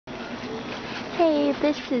Hey,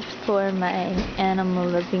 this is for my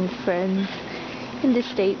animal-loving friends in the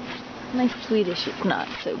States. My Swedish is not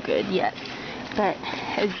so good yet, but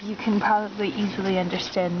as you can probably easily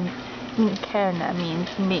understand, minkerna means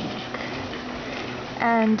mink.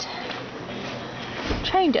 And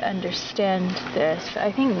trying to understand this,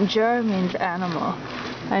 I think Ger means animal.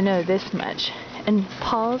 I know this much. And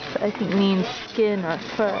pals, I think, means skin or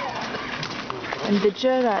fur. And the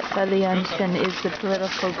Alliansen is the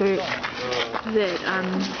political group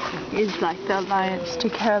that is like the alliance to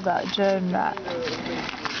care about German rat.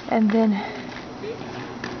 And then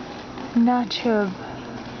Natburna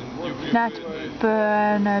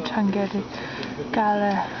Tangeri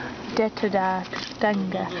Gala Detodak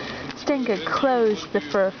Stenga closed the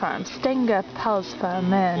fur farm. Stenga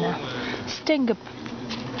Palsfarmerna. Stenga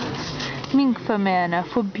minkfarmerna.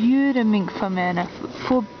 Forbjuda minkfarmerna.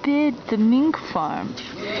 Forbid the mink farms.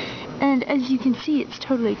 And as you can see, it's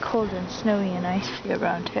totally cold and snowy and icy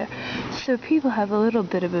around here. So people have a little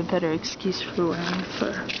bit of a better excuse for wearing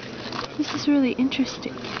fur. This is really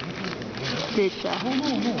interesting. This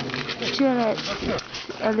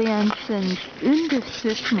Alliansens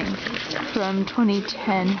undersökning from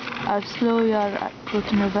 2010 avslöjar att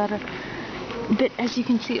brottsnivåer. But as you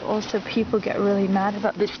can see, also people get really mad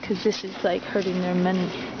about this because this is like hurting their money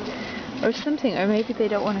or something, or maybe they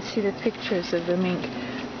don't want to see the pictures of the mink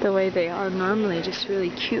the way they are normally, just really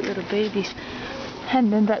cute little babies.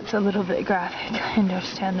 And then that's a little bit graphic. I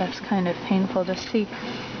understand that's kind of painful to see.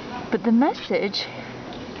 But the message,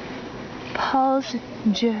 Paul's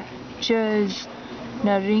Jörs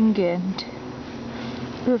naringend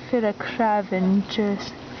uppfylla kraven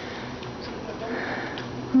just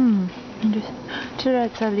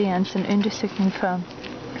Alliansen undersökning från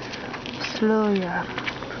slöja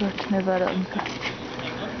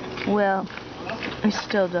Well, I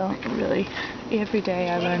still don't really. Every day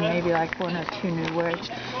I learn maybe like 1 or 2 new words,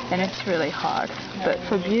 and it's really hard. But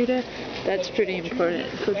for Buda, that's pretty important.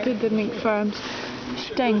 Forbid the mink farms,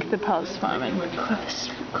 stäng the pulse farm, and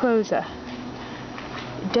close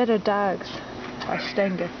dead dogs are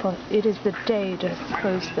stängda. It is the day to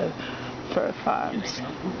close the fur farms.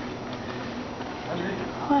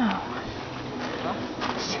 Wow.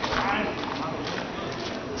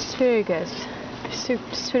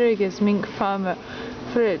 Sveriges mink farmer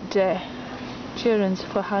för Gerans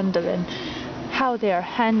förhandling. How they are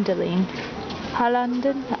handling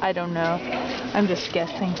Hollanden? I don't know. I'm just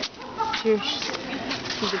guessing. This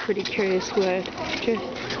is a pretty curious word.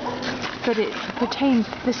 But it pertains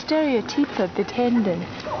the stereotype betenden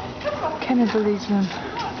cannibalism.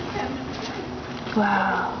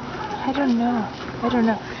 Wow. I don't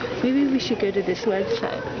know. Maybe we should go to this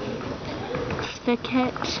website.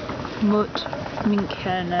 Sveket mot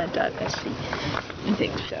minkerna.se. I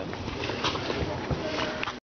think so.